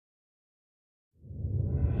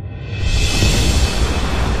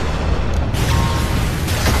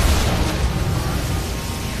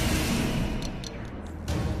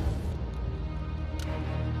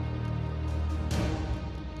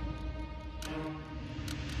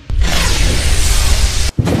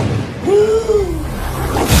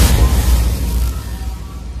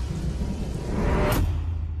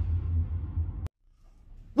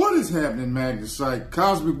happening, Magnus?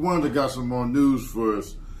 Cosmic Wonder got some more news for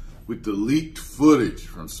us with the leaked footage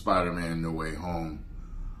from Spider-Man No Way Home.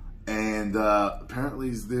 And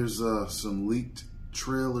apparently there's some leaked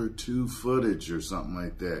trailer 2 footage or something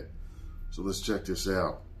like that. So let's check this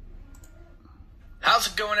out. How's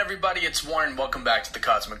it going, everybody? It's Warren. Welcome back to the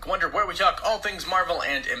Cosmic Wonder, where we talk all things Marvel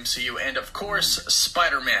and MCU, and of course,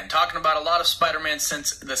 Spider-Man. Talking about a lot of Spider-Man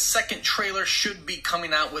since the second trailer should be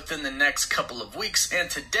coming out within the next couple of weeks.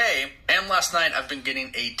 And today, and last night, I've been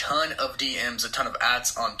getting a ton of DMs, a ton of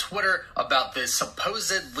ads on Twitter about this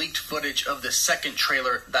supposed leaked footage of the second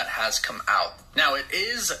trailer that has come out. Now, it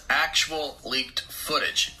is actual leaked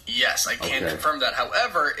footage. Yes, I can confirm that.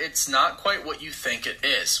 However, it's not quite what you think it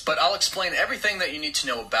is. But I'll explain everything that you need to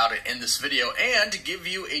know about it in this video and give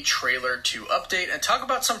you a trailer 2 update and talk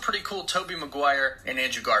about some pretty cool Tobey Maguire and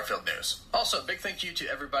Andrew Garfield news. Also, big thank you to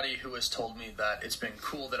everybody who has told me that it's been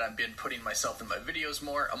cool that I've been putting myself in my videos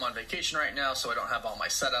more. I'm on vacation right now, so I don't have all my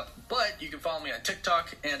setup. But you can follow me on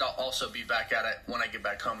TikTok, and I'll also be back at it when I get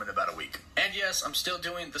back home in about a week. And yes, I'm still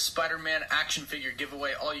doing the Spider-Man action figure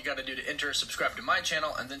giveaway. All you gotta do to enter is subscribe to my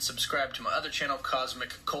channel and then subscribe to my other channel,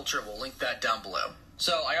 Cosmic Culture. We'll link that down below.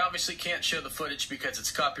 So I obviously can't show the footage because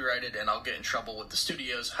it's copyrighted and I'll get in trouble with the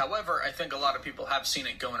studios. However, I think a lot of people have seen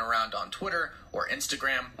it going around on Twitter or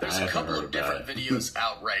Instagram. There's a couple of different videos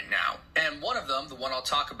out right now. And one of them, the one I'll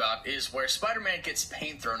talk about, is where Spider-Man gets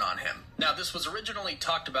paint thrown on him. Now, this was originally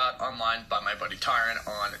talked about online by my buddy Tyrone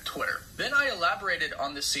on Twitter. Then I elaborated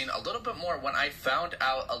on this scene a little bit more when I found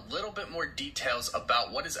out a little bit more details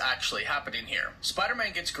about what is actually happening here.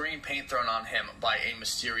 Spider-Man gets green paint thrown on him by a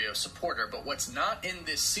Mysterio supporter, but what's not in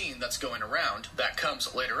this scene that's going around that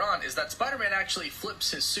comes later on is that Spider-Man actually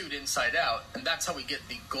flips his suit inside out, and that's how we get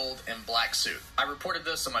the gold and black suit. I reported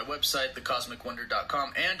this on my website,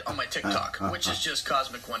 thecosmicwonder.com, and on my TikTok, which is just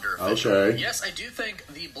Cosmic Wonder Official. Okay. Yes, I do think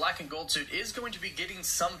the black and gold suit is going to be getting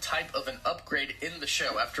some type of an upgrade in the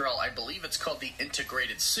show. After all, I believe it's called the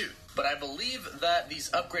integrated suit. But I believe that these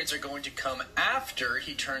upgrades are going to come after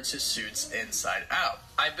he turns his suits inside out.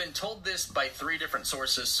 I've been told this by 3 different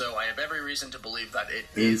sources, so I have every reason to believe that it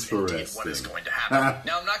is indeed what is going to happen.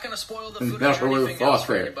 Now, I'm not going to spoil the footage or anything else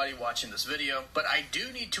for anybody watching this video, but I do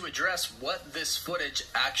need to address what this footage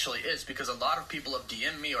actually is, because a lot of people have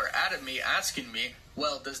DM'd me or added me asking me,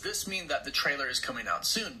 well, does this mean that the trailer is coming out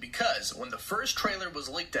soon? Because when the first trailer was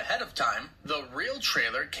leaked ahead of time, the real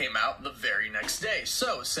trailer came out the very next day.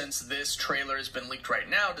 So, since this trailer has been leaked right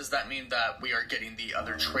now, does that mean that we are getting the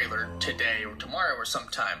other trailer today or tomorrow or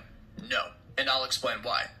sometime? No. And I'll explain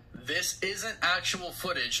why. This isn't actual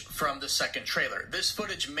footage from the second trailer. This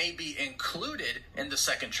footage may be included in the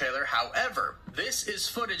second trailer. However, this is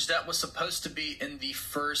footage that was supposed to be in the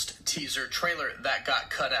first teaser trailer that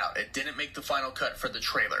got cut out. It didn't make the final cut for the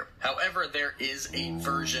trailer. However, there is a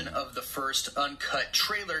version of the first uncut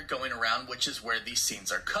trailer going around, which is where these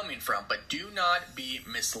scenes are coming from. But do not be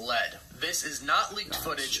misled. This is not leaked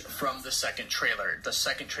footage from the second trailer. The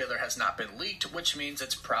second trailer has not been leaked, which means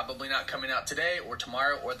it's probably not coming out today or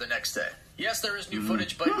tomorrow or the next day. Yes, there is new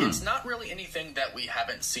footage, but it's not really anything that we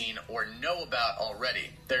haven't seen or know about already.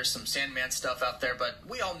 There's some Sandman stuff out there, but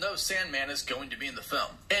we all know Sandman is going to be in the film.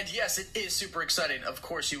 And yes, it is super exciting. Of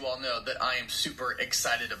course, you all know that I am super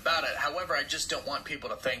excited about it. However, I just don't want people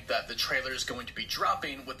to think that the trailer is going to be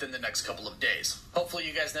dropping within the next couple of days. Hopefully,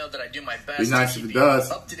 you guys know that I do my best to keep you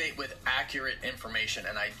up to date with accurate information,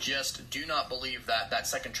 and I just do not believe that that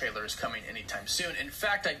second trailer is coming anytime soon. In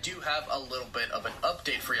fact, I do have a little bit of an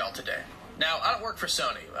update for y'all today. Now, I don't work for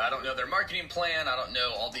Sony. I don't know their marketing plan. I don't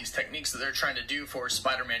know all these techniques that they're trying to do for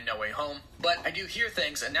Spider-Man No Way Home. But I do hear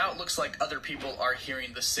things, and now it looks like other people are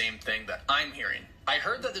hearing the same thing that I'm hearing. I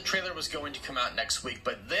heard that the trailer was going to come out next week,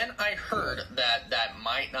 but then I heard that that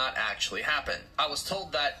might not actually happen. I was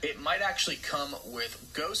told that it might actually come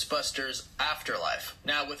with Ghostbusters Afterlife.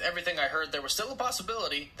 Now, with everything I heard, there was still a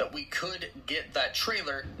possibility that we could get that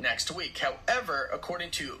trailer next week. However,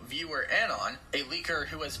 according to viewer Anon, a leaker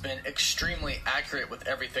who has been extremely accurate with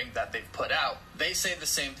everything that they've put out, they say the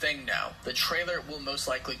same thing now. The trailer will most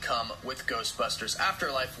likely come with Ghostbusters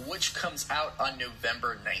Afterlife, which comes out on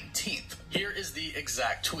November 19th. Here is the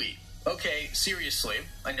exact tweet. Okay, seriously,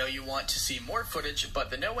 I know you want to see more footage, but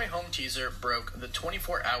the No Way Home teaser broke the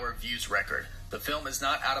 24-hour views record. The film is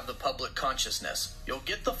not out of the public consciousness. You'll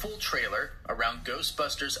get the full trailer around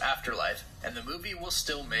Ghostbusters Afterlife, and the movie will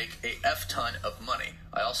still make a F-ton of money.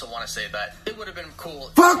 I also want to say that it would have been cool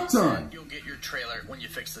if you'll get your trailer when you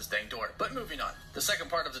fix this dang door. But moving on. The second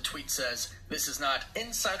part of the tweet says, this is not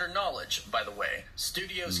insider knowledge, by the way.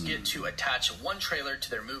 Studios get to attach one trailer to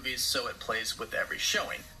their movies so it plays with every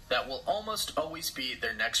showing. That will almost always be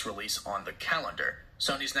their next release on the calendar.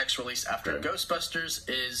 Sony's next release after Ghostbusters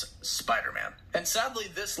is Spider-Man. And sadly,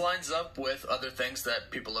 this lines up with other things that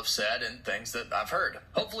people have said and things that I've heard.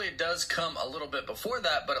 Hopefully it does come a little bit before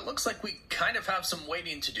that, but it looks like we kind of have some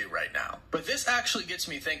waiting to do right now. But this actually gets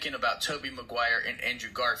me thinking about Tobey Maguire and Andrew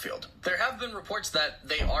Garfield. There have been reports that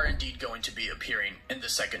they are indeed going to be appearing in the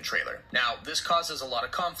second trailer. Now, this causes a lot of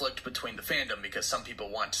conflict between the fandom because some people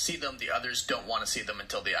want to see them, the others don't want to see them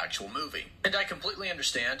until the actual movie. And I completely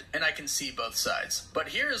understand, and I can see both sides. But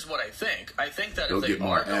here is what I think. I think that if they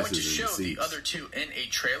are going to show the other two in a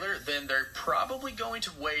trailer, then they're probably going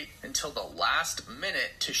to wait until the last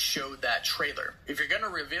minute to show that trailer. If you're going to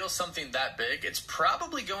reveal something that big, it's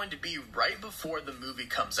probably going to be right before the movie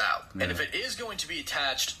comes out. Yeah. And if it is going to be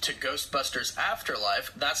attached to Ghostbusters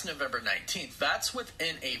Afterlife, that's November 19th. That's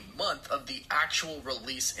within a month of the actual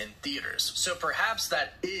release in theaters. So perhaps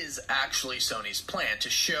that is actually Sony's plan, to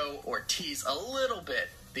show or tease a little bit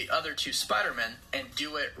the other two Spider-Men and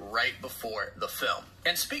do it right before the film.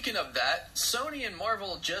 And speaking of that, Sony and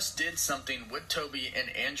Marvel just did something with Tobey and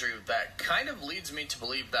Andrew that kind of leads me to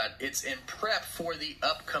believe that it's in prep for the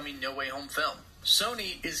upcoming No Way Home film.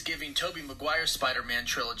 Sony is giving Tobey Maguire's Spider-Man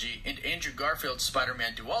trilogy and Andrew Garfield's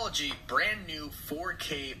Spider-Man duology brand new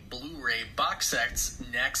 4K Blu-ray box sets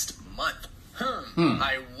next month.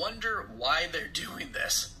 I wonder why they're doing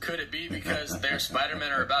this. Could it be because their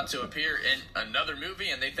Spider-Men are about to appear in another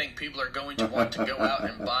movie and they think people are going to want to go out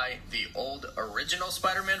and buy the old original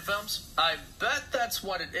Spider-Man films? I bet that's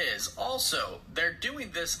what it is. Also, they're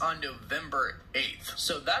doing this on November 8th.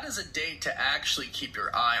 So that is a date to actually keep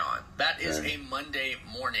your eye on. That is a Monday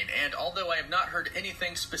morning. And although I have not heard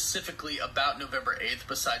anything specifically about November 8th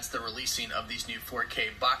besides the releasing of these new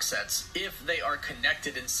 4K box sets, if they are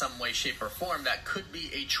connected in some way, shape, or form, that could be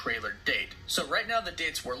a trailer date. So right now the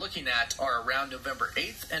dates we're looking at are around November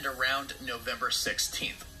 8th and around November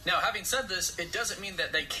 16th. Now, having said this, it doesn't mean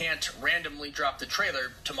that they can't randomly drop the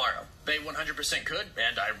trailer tomorrow. They 100% could,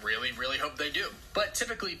 and I really, really hope they do. But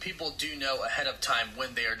typically people do know ahead of time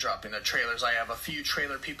when they are dropping their trailers. I have a few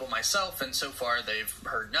trailer people myself, and so far they've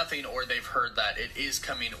heard nothing, or they've heard that it is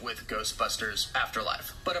coming with Ghostbusters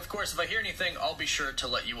Afterlife. But of course, if I hear anything, I'll be sure to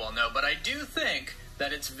let you all know. But I do think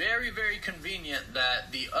that it's very, very convenient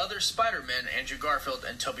that the other Spider-Men, Andrew Garfield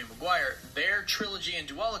and Tobey Maguire, their trilogy and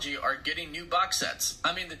duology are getting new box sets.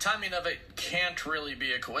 I mean, the timing of it can't really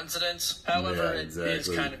be a coincidence. However, it is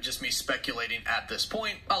kind of just me speculating at this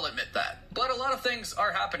point. I'll admit that. But a lot of things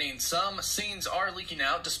are happening. Some scenes are leaking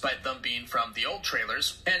out despite them being from the old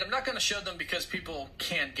trailers. And I'm not going to show them because people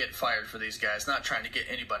can get fired for these guys. Not trying to get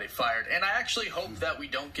anybody fired. And I actually hope that we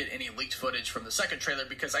don't get any leaked footage from the second trailer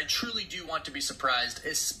because I truly do want to be surprised,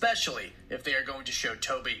 especially if they are going to show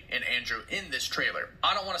Tobey and Andrew in this trailer.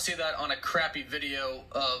 I don't want to see that on a crappy video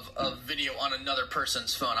of a video on another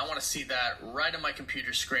person's phone. I want to see that right on my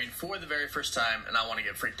computer screen for the very first time, and I want to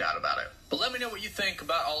get freaked out about it. But let me know what you think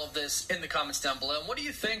about all of this in the comments down below. And what do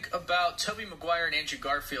you think about Tobey Maguire and Andrew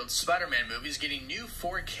Garfield's Spider-Man movies getting new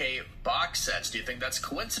 4K box sets? Do you think that's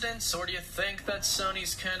coincidence, or do you think that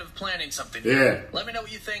Sony's kind of planning something here? Let me know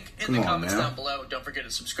what you think in the comments down below. Don't forget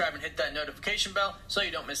to subscribe and hit that notification bell so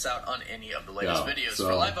you don't miss out on any of the latest videos.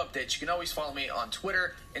 For live updates, you can always follow me on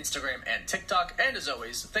Twitter, Instagram, and TikTok. And as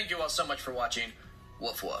always, thank you all so much for watching.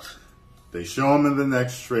 Woof woof. They show them in the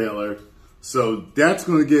next trailer, so that's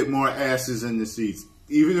going to get more asses in the seats.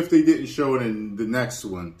 Even if they didn't show it in the next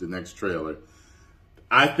one, the next trailer,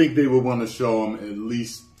 I think they would want to show them at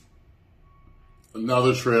least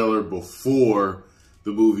another trailer before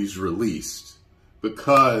the movie's released,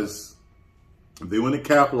 because they want to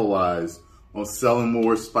capitalize on selling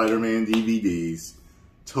more Spider-Man DVDs,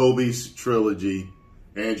 Tobey's trilogy,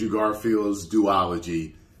 Andrew Garfield's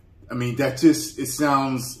duology. I mean, that just, it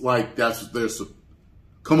sounds like that's what they're,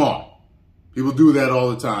 come on. People do that all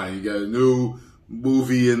the time. You got a new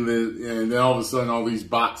movie and then all of a sudden all these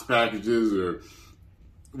box packages or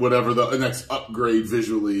whatever the next upgrade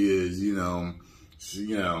visually is, you know,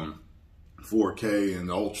 4K and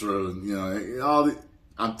Ultra,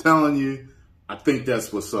 I'm telling you, I think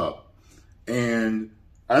that's what's up. And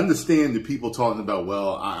I understand the people talking about,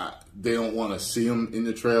 well, they don't want to see them in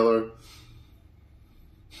the trailer.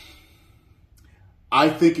 I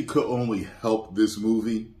think it could only help this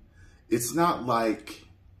movie. It's not like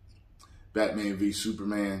Batman v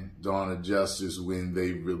Superman, Dawn of Justice, when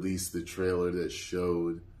they released the trailer that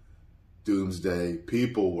showed Doomsday.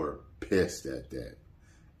 People were pissed at that.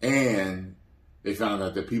 And they found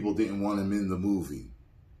out that people didn't want him in the movie.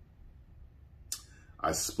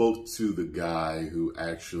 I spoke to the guy who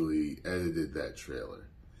actually edited that trailer.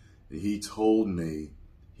 And he told me,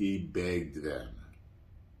 he begged them,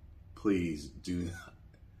 please do not.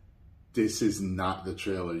 this is not the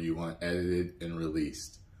trailer you want edited and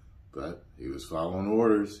released. But he was following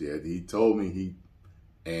orders. He told me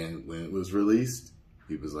and when it was released,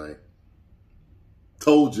 he was like,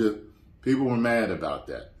 told you. People were mad about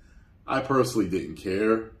that. I personally didn't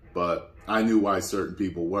care, but I knew why certain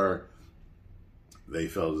people were. They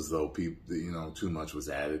felt as though too much was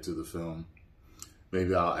added to the film.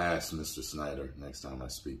 Maybe I'll ask Mr. Snyder next time I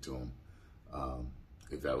speak to him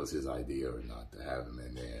if that was his idea or not, to have him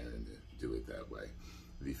in there and to do it that way.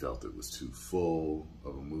 If he felt it was too full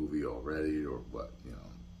of a movie already or what,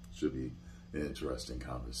 should be an interesting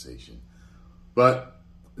conversation. But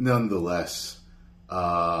nonetheless,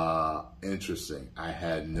 interesting. I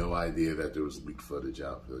had no idea that there was leaked footage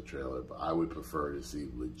out for the trailer, but I would prefer to see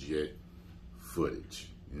legit footage.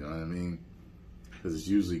 You know what I mean? Because it's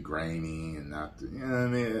usually grainy and not,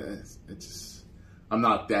 it's just, I'm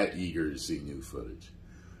not that eager to see new footage.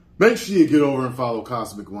 Make sure you get over and follow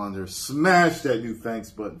Cosmic Wonder. Smash that new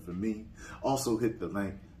thanks button for me. Also hit the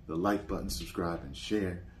like button, subscribe, and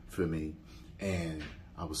share for me. And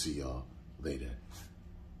I will see y'all later.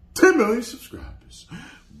 10 million subscribers.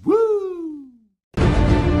 Woo!